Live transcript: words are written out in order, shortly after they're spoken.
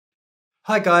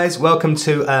Hi guys, welcome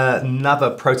to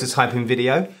another prototyping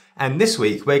video, and this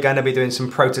week we're going to be doing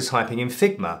some prototyping in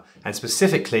Figma, and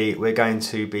specifically we're going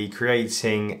to be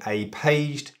creating a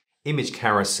paged image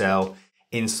carousel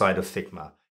inside of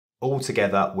Figma, all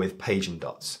together with page and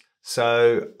dots.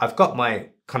 So I've got my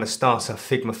kind of starter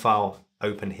Figma file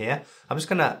open here. I'm just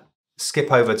going to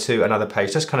skip over to another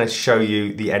page, just kind of show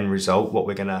you the end result, what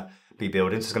we're going to be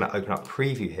building. So it's going to open up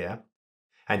preview here.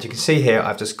 And you can see here,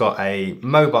 I've just got a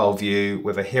mobile view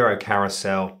with a hero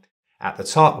carousel at the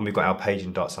top, and we've got our page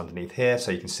and dots underneath here.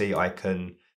 So you can see I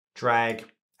can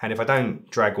drag, and if I don't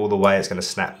drag all the way, it's going to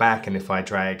snap back. And if I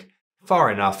drag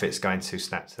far enough, it's going to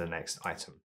snap to the next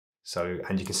item. So,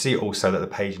 and you can see also that the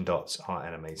page and dots are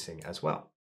animating as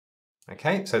well.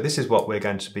 Okay, so this is what we're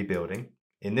going to be building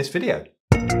in this video.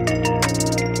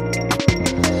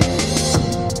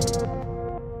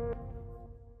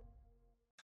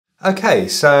 Okay,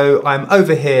 so I'm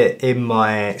over here in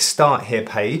my start here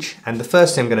page, and the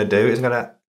first thing I'm going to do is I'm going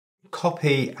to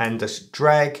copy and just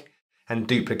drag and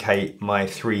duplicate my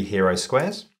 3 hero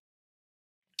squares.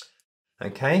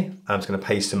 Okay, I'm just going to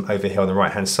paste them over here on the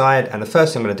right hand side, and the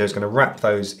first thing I'm going to do is going to wrap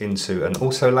those into an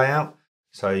auto layout.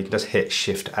 So you can just hit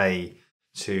Shift A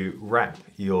to wrap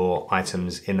your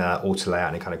items in an auto layout,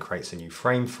 and it kind of creates a new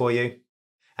frame for you.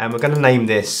 And we're going to name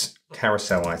this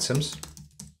carousel items.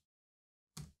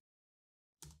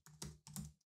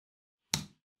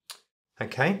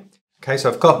 Okay,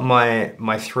 so I've got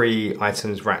my 3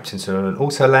 items wrapped into an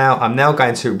auto layout. I'm now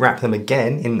going to wrap them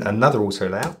again in another auto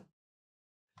layout.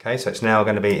 Okay, so it's now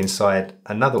going to be inside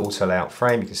another auto layout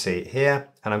frame. You can see it here.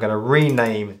 And I'm going to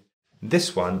rename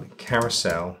this one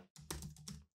Carousel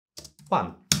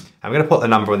 1. I'm going to put a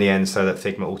number on the end so that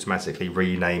Figma automatically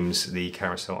renames the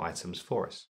carousel items for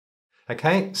us.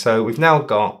 Okay, so we've now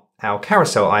got our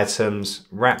carousel items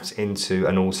wrapped into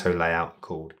an auto layout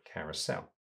called Carousel.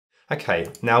 Okay,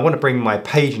 now I want to bring my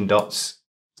page and dots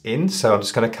in, so I'm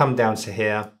just going to come down to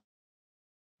here,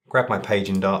 grab my page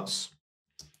and dots,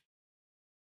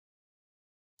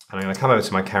 and I'm going to come over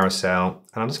to my carousel,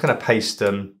 and I'm just going to paste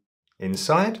them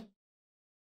inside.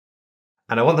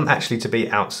 And I want them actually to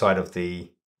be outside of the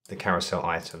carousel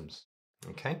items,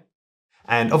 okay?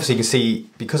 And obviously you can see,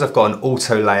 because I've got an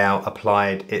auto layout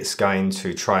applied, it's going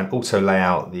to try and auto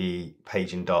layout the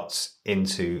page and dots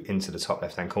into the top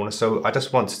left hand corner. So I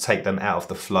just want to take them out of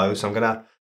the flow. So I'm going to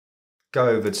go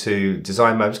over to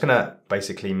design mode. I'm just going to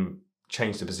basically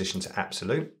change the position to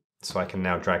absolute. So I can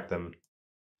now drag them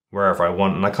wherever I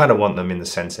want. And I kind of want them in the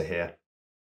center here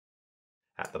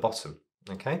at the bottom.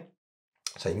 Okay.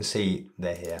 So you can see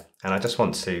they're here. And I just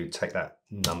want to take that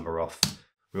number off.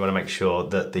 We want to make sure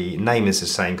that the name is the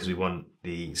same because we want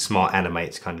the smart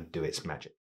animate to kind of do its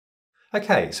magic.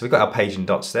 Okay, so we've got our page and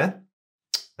dots there.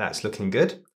 That's looking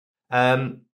good.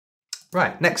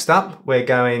 Right, next up, we're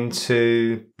going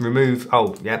to remove,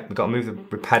 oh yeah, we've got to move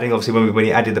the padding. Obviously when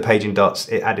we added the page and dots,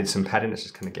 it added some padding. Let's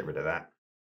just kind of get rid of that.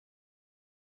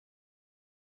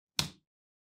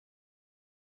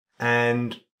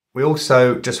 And we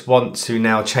also just want to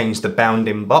now change the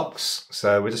bounding box.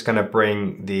 So we're just going to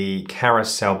bring the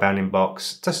carousel bounding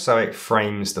box just so it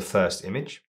frames the first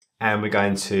image. And we're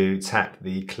going to tap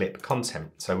the clip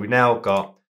content. So we've now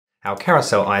got our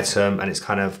carousel item, and it's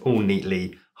kind of all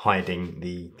neatly hiding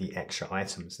the extra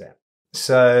items there.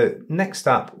 So next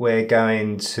up, we're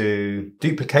going to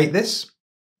duplicate this.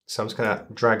 So I'm just going to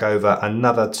drag over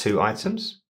another 2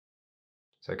 items.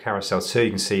 So carousel 2, you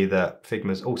can see that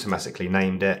Figma's automatically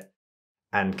named it,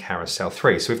 and carousel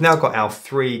 3. So we've now got our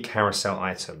 3 carousel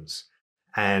items.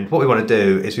 And what we want to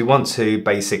do is we want to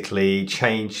basically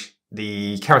change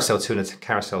the carousel 2 into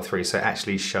carousel 3 so it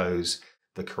actually shows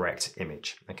the correct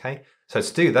image. Okay, so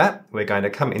to do that, we're going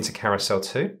to come into carousel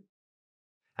 2. And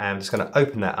I'm just going to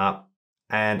open that up,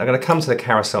 and I'm going to come to the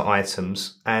carousel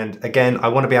items. And again, I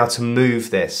want to be able to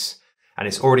move this, and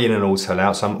it's already in an auto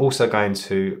layout. So I'm also going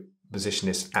to position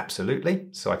this absolutely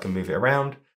so I can move it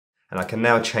around, and I can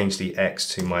now change the X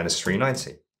to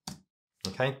 -390.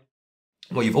 Okay.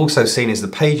 What you've also seen is the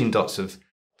page and dots have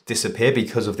disappeared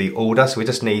because of the order. So we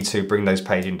just need to bring those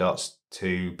page and dots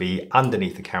to be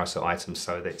underneath the carousel item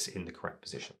so that it's in the correct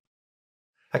position.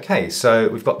 Okay, so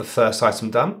we've got the first item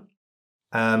done.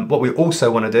 What we also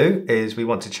want to do is we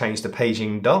want to change the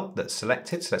paging dot that's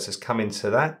selected. So let's just come into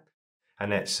that,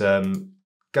 and let's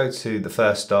go to the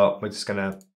first dot. We're just going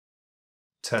to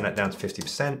turn that down to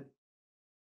 50%.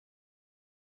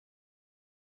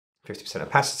 50%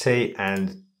 opacity,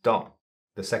 and dot,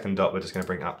 the second dot, we're just going to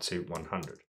bring up to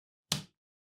 100.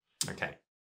 Okay,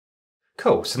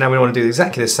 cool. So now we want to do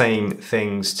exactly the same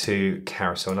things to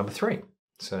carousel number 3.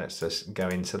 So let's just go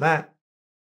into that.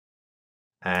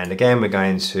 And again, we're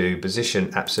going to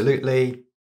position absolutely.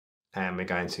 And we're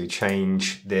going to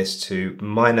change this to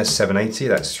minus 780.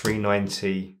 That's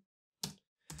 390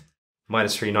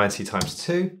 minus 390 times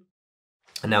 2.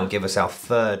 And that will give us our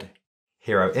third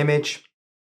hero image.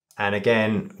 And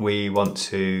again, we want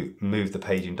to move the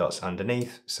paging dots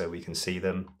underneath so we can see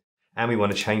them. And we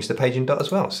want to change the paging dot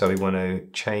as well. So we want to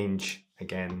change,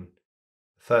 again,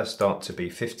 the first dot to be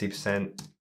 50%.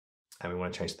 And we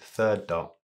want to change the third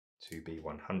dot to be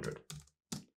 100.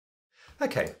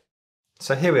 Okay,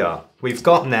 so here we are. We've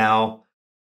got now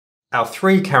our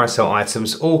 3 carousel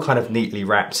items all kind of neatly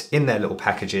wrapped in their little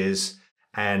packages.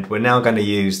 And we're now going to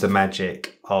use the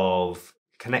magic of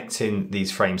connecting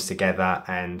these frames together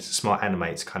and Smart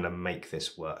Animate to kind of make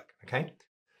this work, okay?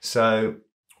 So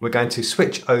we're going to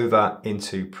switch over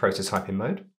into prototyping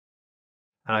mode.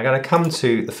 And I'm going to come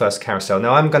to the first carousel.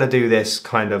 Now I'm going to do this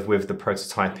kind of with the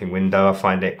prototyping window. I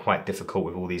find it quite difficult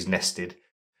with all these nested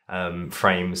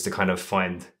frames to kind of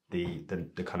find the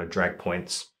kind of drag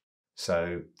points.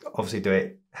 So obviously do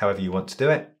it however you want to do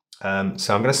it.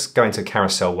 So I'm going to go into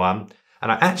carousel 1.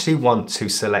 And I actually want to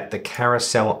select the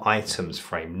carousel items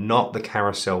frame, not the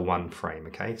carousel 1 frame,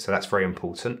 okay? So that's very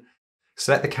important.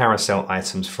 Select the carousel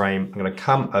items frame. I'm going to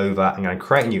come over, I'm going to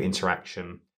create a new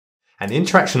interaction. And the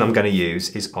interaction I'm going to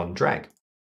use is on drag.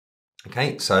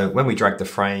 Okay, so when we drag the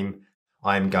frame,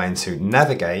 I'm going to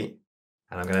navigate,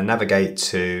 and I'm going to navigate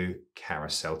to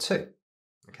carousel 2,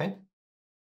 okay?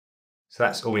 So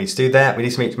that's all we need to do there. We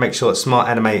need to make sure that Smart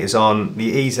Animate is on. The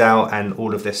ease out and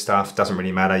all of this stuff doesn't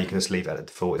really matter. You can just leave it at the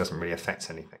default. It doesn't really affect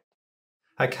anything.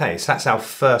 Okay, so that's our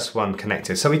first one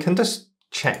connected. So we can just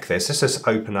check this. Let's just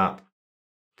open up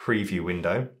preview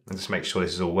window and just make sure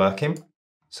this is all working.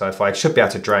 So if I should be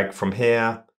able to drag from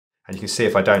here, and you can see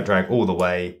if I don't drag all the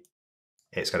way,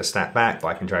 it's going to snap back, but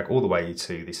I can drag all the way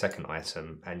to the second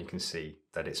item and you can see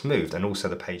that it's moved, and also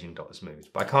the paging dot has moved.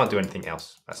 But I can't do anything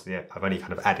else. I've only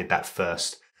kind of added that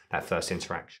first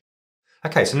interaction.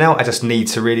 Okay, so now I just need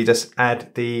to really just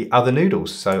add the other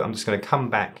noodles. So I'm just going to come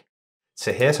back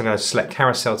to here. So I'm going to select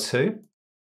carousel 2.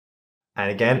 And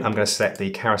again, I'm going to select the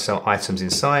carousel items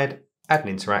inside, add an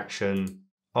interaction,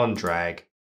 on drag,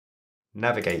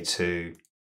 navigate to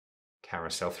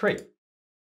carousel 3.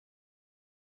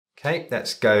 Okay,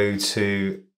 let's go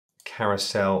to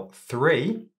carousel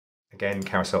 3. Again,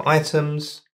 carousel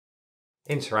items,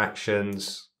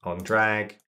 interactions, on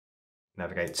drag,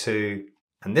 navigate to,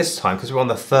 and this time, because we're on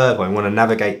the third one, we want to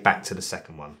navigate back to the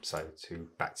second one. So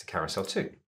back to carousel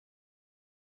 2.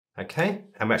 Okay,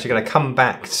 and we're actually going to come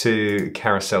back to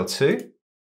carousel 2.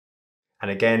 And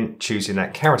again, choosing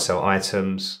that carousel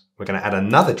items, we're going to add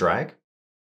another drag.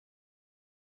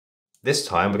 This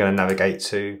time, we're going to navigate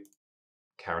to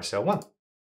carousel 1.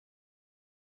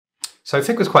 So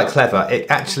Figma's quite clever. It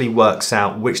actually works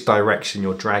out which direction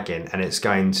you're dragging and it's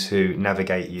going to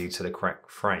navigate you to the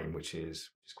correct frame, which is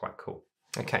quite cool.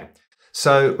 Okay,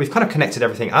 so we've kind of connected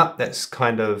everything up. Let's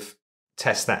kind of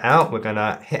test that out. We're going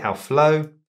to hit our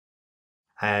flow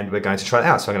and we're going to try it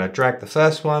out. So I'm going to drag the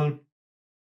first one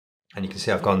and you can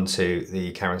see I've gone to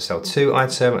the carousel 2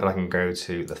 item and I can go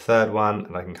to the third one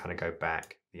and I can kind of go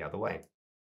back the other way.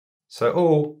 So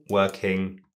all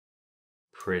working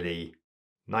pretty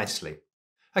nicely.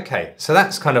 Okay, so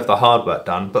that's kind of the hard work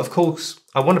done, but of course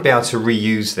I want to be able to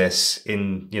reuse this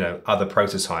in, other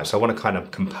prototypes. I want to kind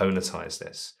of componentize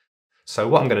this. So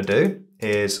what I'm going to do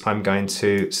is I'm going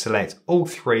to select all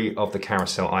 3 of the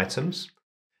carousel items.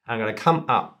 I'm going to come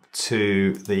up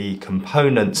to the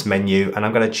components menu and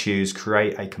I'm going to choose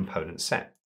create a component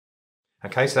set.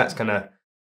 Okay, so that's going to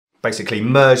basically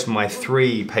merge my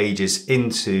 3 pages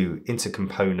into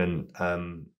component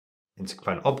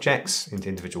objects, into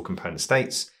individual component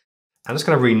states. I'm just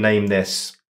going to rename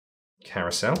this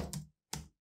carousel.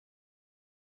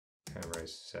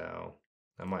 Carousel.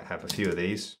 I might have a few of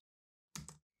these.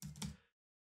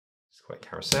 It's quite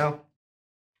carousel.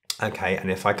 Okay, and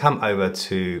if I come over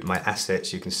to my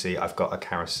assets, you can see I've got a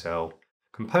carousel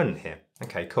component here.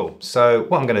 Okay, cool. So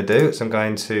what I'm going to do is I'm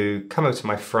going to come over to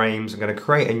my frames. I'm going to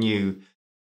create a new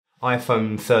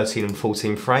iPhone 13 and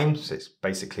 14 frames. It's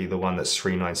basically the one that's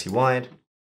 390 wide.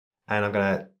 And I'm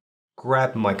going to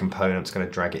grab my component. I'm just going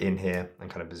to drag it in here and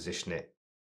kind of position it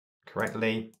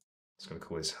correctly. Just going to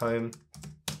call this home.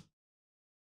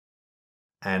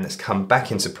 And let's come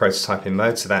back into prototyping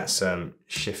mode. So that's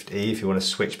Shift E if you want to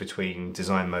switch between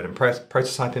design mode and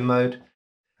prototyping mode.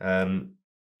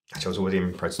 Actually, I was already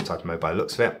in prototyping mode by the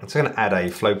looks of it. I'm just going to add a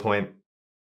flow point. I'm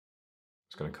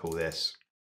just going to call this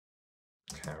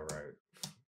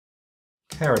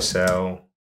carousel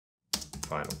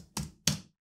final.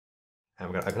 And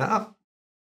we're going to open that up.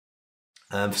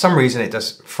 For some reason it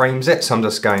just frames it, so I'm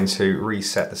just going to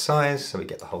reset the size so we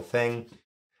get the whole thing.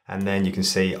 And then you can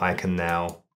see I can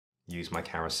now use my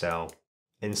carousel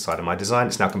inside of my design.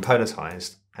 It's now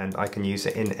componentized and I can use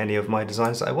it in any of my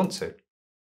designs that I want to.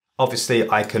 Obviously,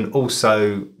 I can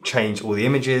also change all the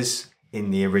images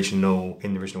in the original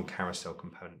carousel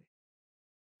component.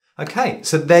 Okay,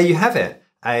 so there you have it.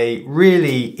 A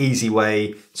really easy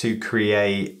way to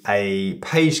create a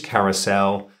page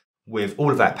carousel with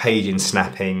all of that paging,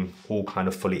 snapping, all kind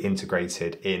of fully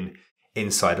integrated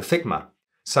inside of Figma.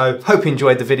 So hope you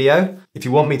enjoyed the video. If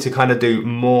you want me to kind of do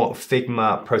more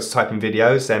Figma prototyping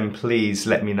videos, then please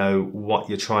let me know what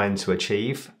you're trying to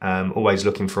achieve. Always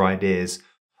looking for ideas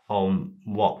on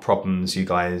what problems you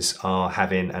guys are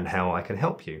having and how I can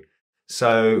help you.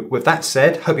 So with that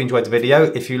said, hope you enjoyed the video.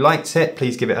 If you liked it,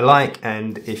 please give it a like.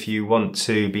 And if you want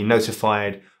to be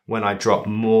notified when I drop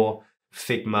more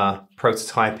Figma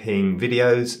prototyping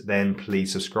videos, then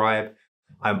please subscribe.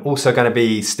 I'm also going to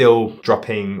be still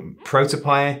dropping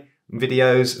Protopie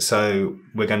videos, so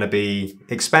we're going to be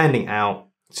expanding out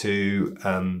to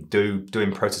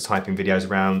doing prototyping videos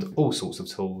around all sorts of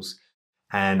tools,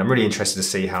 and I'm really interested to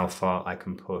see how far I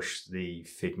can push the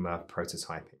Figma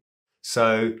prototyping.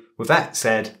 So with that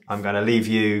said, I'm going to leave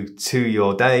you to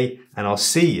your day, and I'll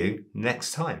see you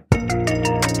next time.